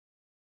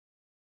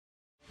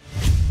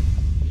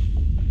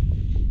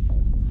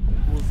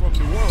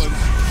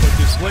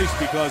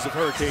because of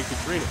Hurricane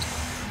Katrina.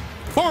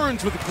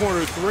 Barnes with the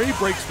corner three,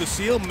 breaks the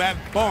seal. Matt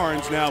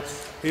Barnes now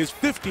his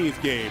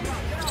 15th game.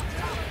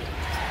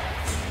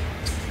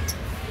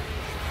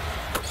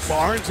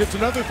 Barnes hits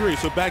another three,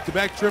 so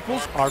back-to-back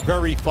triples. Are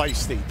very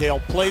feisty. They'll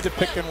play the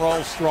pick and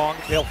roll strong.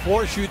 They'll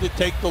force you to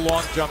take the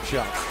long jump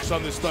shot.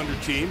 On this Thunder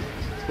team,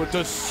 but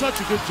does such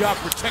a good job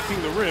protecting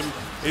the rim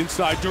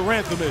inside.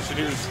 Durant the miss, and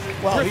here's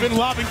Griffin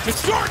lobbing to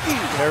Jordan.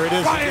 There it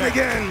is Ryan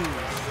again.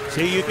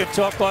 See, you can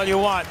talk all you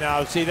want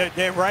now. See,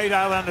 they're right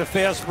out on the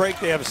fast break.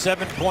 They have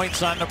 7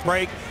 points on the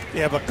break. They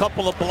have a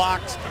couple of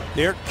blocks.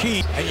 They're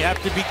key, and you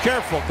have to be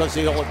careful because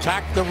he'll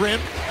attack the rim,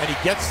 and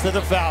he gets to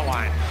the foul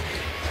line.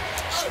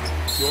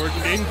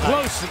 Jordan in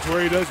close. It's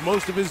where he does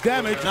most of his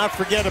damage. Not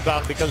forget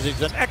about it because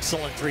he's an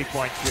excellent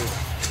three-point shooter.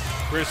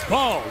 Chris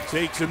Paul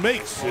takes and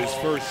makes his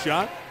first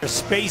shot. Their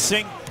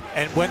spacing,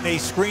 and when they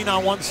screen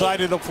on one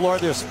side of the floor,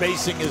 their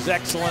spacing is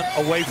excellent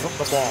away from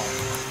the ball.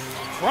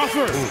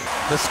 Crawford.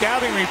 The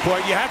scouting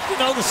report, you have to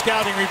know the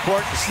scouting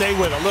report and stay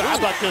with it. Look, how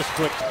about this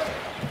quick?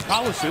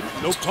 Collison,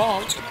 no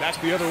call.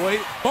 Back the other way.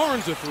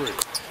 Barnes a three.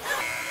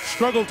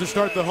 Struggled to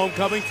start the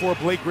homecoming for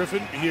Blake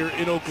Griffin here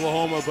in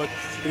Oklahoma, but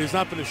it has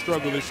not been a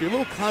struggle this year. A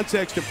little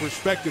context and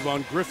perspective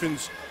on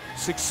Griffin's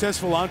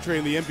successful entree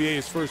in the NBA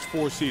his first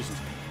 4 seasons.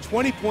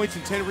 20 points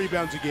and 10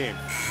 rebounds a game.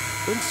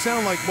 Doesn't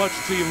sound like much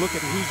until you look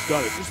at who's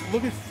done it. Just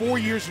look at 4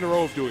 years in a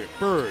row of doing it.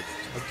 Bird,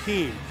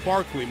 Hakeem,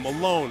 Barkley,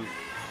 Malone,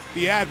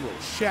 the Admiral,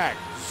 Shaq,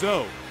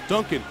 Zoe,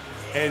 Duncan.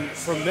 And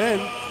from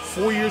then,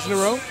 4 years in a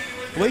row,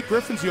 Blake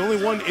Griffin's the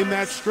only one in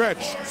that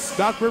stretch.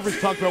 Doc Rivers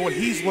talked about what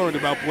he's learned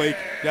about Blake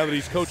now that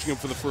he's coaching him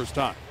for the first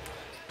time.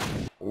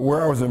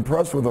 Where I was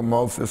impressed with him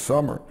most this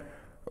summer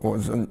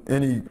was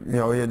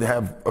he'd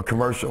have a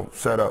commercial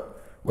set up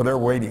where they're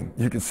waiting.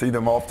 You can see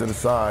them off to the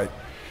side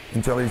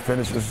until he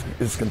finishes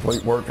his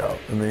complete workout.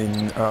 I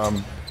mean,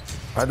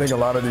 I think a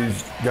lot of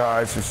these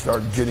guys who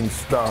start getting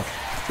stuff,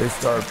 they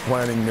start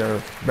planning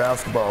their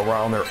basketball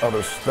around their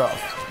other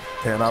stuff.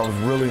 And I was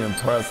really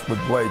impressed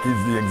with Blake.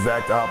 He's the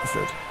exact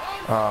opposite.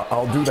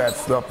 I'll do that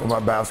stuff for my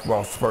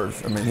basketballs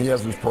first. I mean, he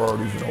has his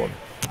priorities in order.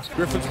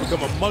 Griffin's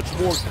become a much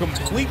more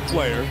complete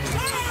player,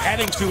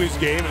 adding to his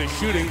game and his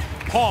shooting.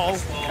 Paul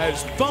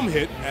has thumb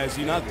hit as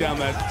he knocked down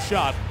that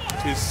shot.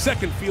 His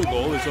second field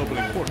goal is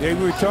opening quarter.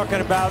 We were talking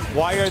about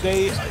why are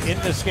they in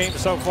this game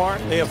so far?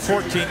 They have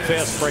 14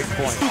 fast break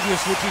points. Which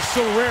is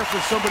so rare for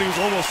somebody who's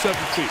almost 7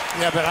 feet.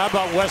 Yeah, but how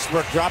about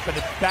Westbrook dropping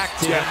it back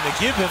to him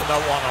to give him the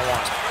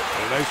one-on-one?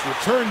 A nice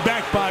return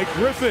back by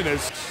Griffin.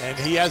 And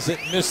he hasn't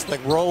missed the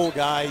roll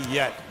guy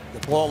yet.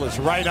 The ball is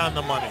right on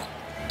the money.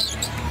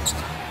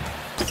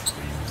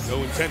 No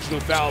intentional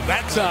foul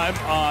that time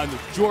on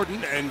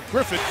Jordan and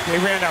Griffin. They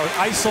ran out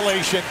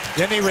isolation,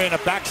 then they ran a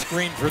back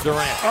screen for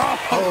Durant.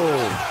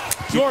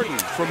 Oh. Jordan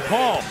from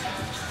Paul.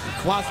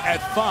 Clock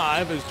at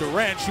 5 as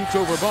Durant shoots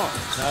over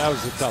Barnes. That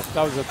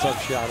was a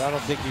tough shot. I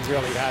don't think he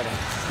really had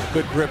a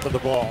good grip of the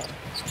ball.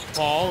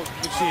 Paul,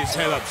 you can see his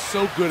head up,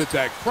 so good at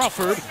that.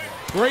 Crawford,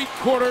 great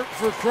quarter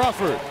for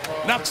Crawford.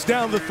 Knocks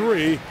down the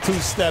three. 2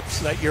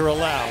 steps that you're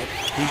allowed.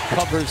 He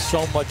covers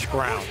so much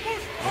ground.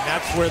 And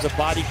that's where the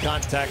body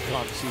contact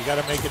comes. So you got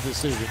to make a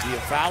decision. Do you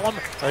foul him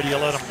or do you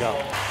let him go?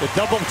 The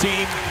double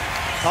team.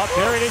 Oh,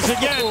 there it is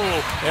again.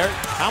 There,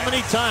 how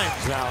many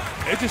times now?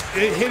 It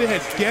hit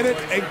ahead, get it,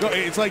 and go.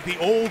 It's like the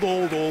old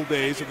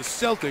days of the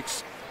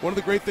Celtics. One of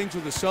the great things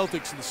with the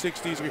Celtics in the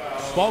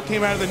 60s, ball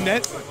came out of the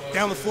net,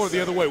 down the floor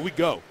the other way, we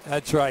go.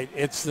 That's right.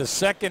 It's the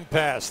second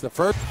pass. The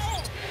first.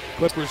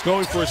 Clippers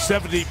going for a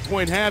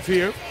 70-point half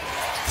here.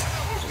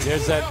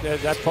 There's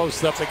that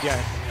post up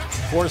again.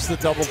 Force the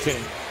double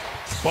team.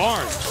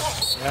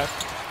 Barnes. Yep.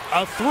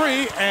 A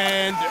three,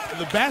 and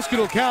the basket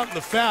will count and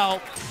the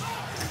foul.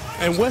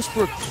 And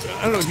Westbrook,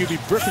 I don't know,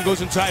 Griffin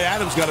goes inside.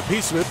 Adams got a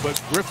piece of it,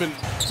 but Griffin,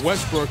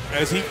 Westbrook,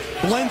 as he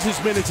blends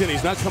his minutes in,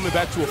 he's not coming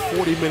back to a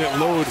 40-minute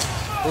load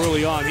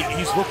early on.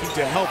 He's looking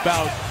to help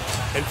out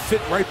and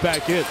fit right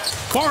back in.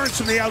 Barnes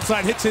from the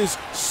outside hits his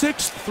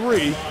 6th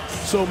three.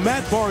 So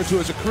Matt Barnes, who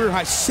has a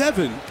career-high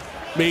 7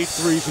 made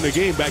threes in a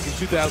game back in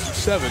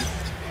 2007,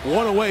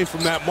 1 away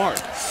from that mark.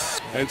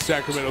 And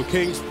Sacramento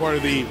Kings, part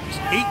of the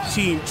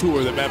 18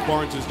 tour that Matt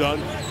Barnes has done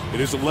in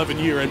his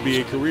 11-year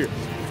NBA career.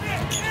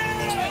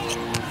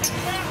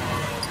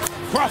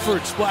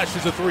 Crawford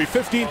splashes a three,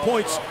 15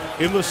 points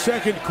in the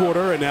second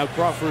quarter, and now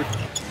Crawford,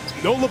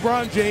 no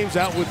LeBron James,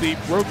 out with the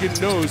broken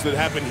nose that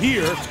happened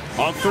here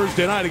on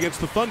Thursday night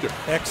against the Thunder.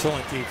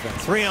 Excellent defense,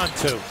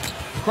 3-on-2.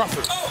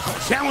 Crawford,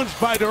 challenged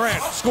by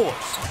Durant, scores.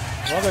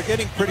 Well, they're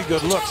getting pretty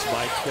good looks,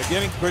 Mike. They're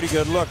getting pretty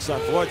good looks.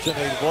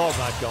 Unfortunately, the ball's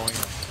not going in.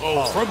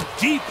 Oh, from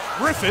deep,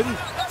 Griffin,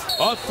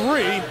 a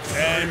three,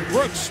 and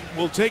Brooks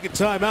will take a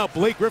timeout.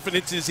 Blake Griffin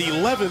hits his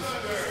 11th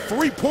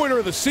three-pointer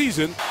of the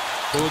season.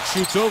 Bullock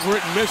shoots over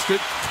it and missed it.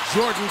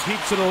 Jordan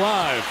keeps it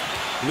alive.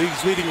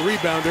 League's leading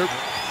rebounder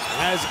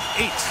has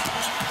 8.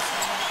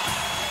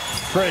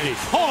 Pretty.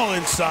 Paul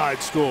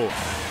inside score.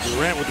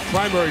 Durant with the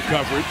primary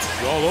coverage.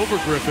 All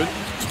over Griffin.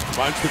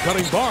 Finds the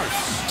cutting Barnes.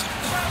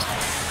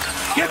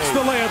 Gets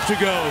the layup to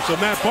go. So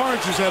Matt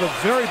Barnes has had a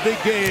very big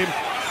game,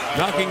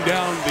 knocking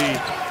down the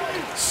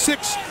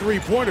 6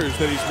 3-pointers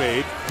that he's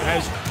made.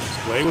 Has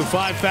played with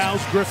 5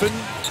 fouls. Griffin,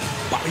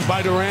 body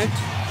by Durant,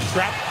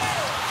 trap.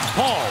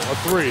 Paul, a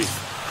 3.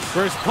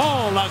 First,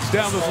 Paul knocks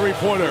down the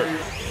 3-pointer.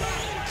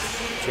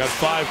 He's got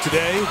 5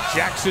 today.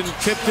 Jackson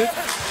tipped it.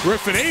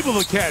 Griffin able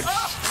to catch.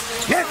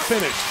 Can't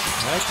finish.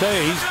 I tell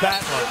you, he's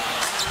battling.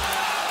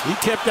 He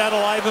kept that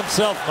alive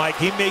himself, Mike.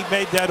 He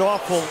made that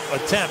awful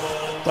attempt.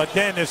 But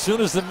then as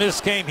soon as the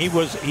miss came, he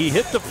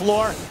hit the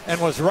floor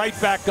and was right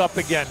back up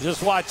again.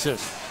 Just watch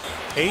this.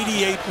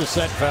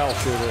 88% foul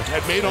shooter.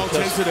 Had made all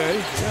 10 today.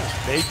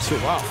 Yeah, made 2.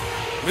 Wow.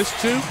 Missed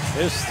 2.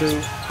 Missed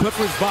 2.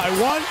 Clippers by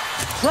 1.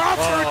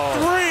 Crawford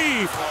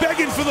 3.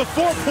 Begging for the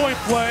 4-point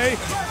play.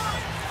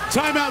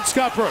 Timeout,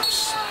 Scott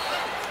Brooks.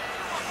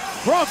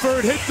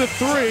 Crawford hit the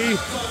 3.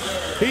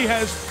 He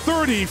has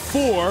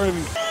 34.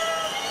 And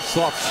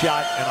soft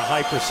shot and a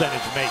high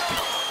percentage make.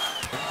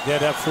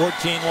 They'd have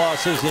 14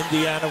 losses.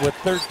 Indiana with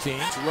 13.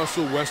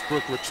 Russell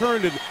Westbrook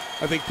returned, and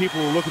I think people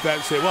will look at that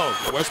and say, well,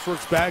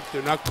 Westbrook's back.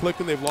 They're not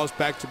clicking. They've lost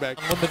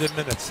back-to-back. Unlimited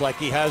minutes like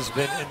he has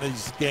been in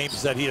these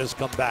games that he has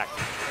come back.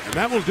 And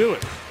that will do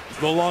it.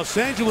 The Los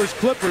Angeles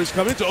Clippers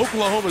come into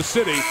Oklahoma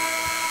City.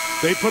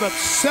 They put up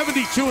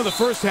 72 in the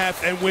first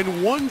half and win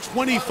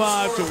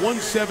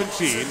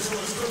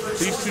 125-117.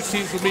 These two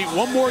teams will meet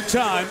one more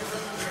time.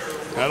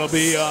 That'll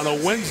be on a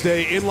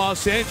Wednesday in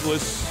Los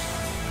Angeles,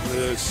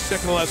 the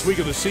second to last week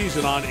of the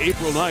season on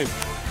April 9th.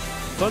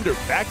 Thunder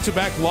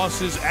back-to-back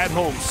losses at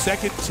home,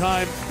 second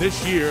time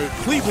this year.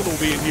 Cleveland will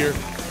be in here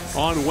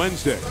on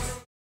Wednesday.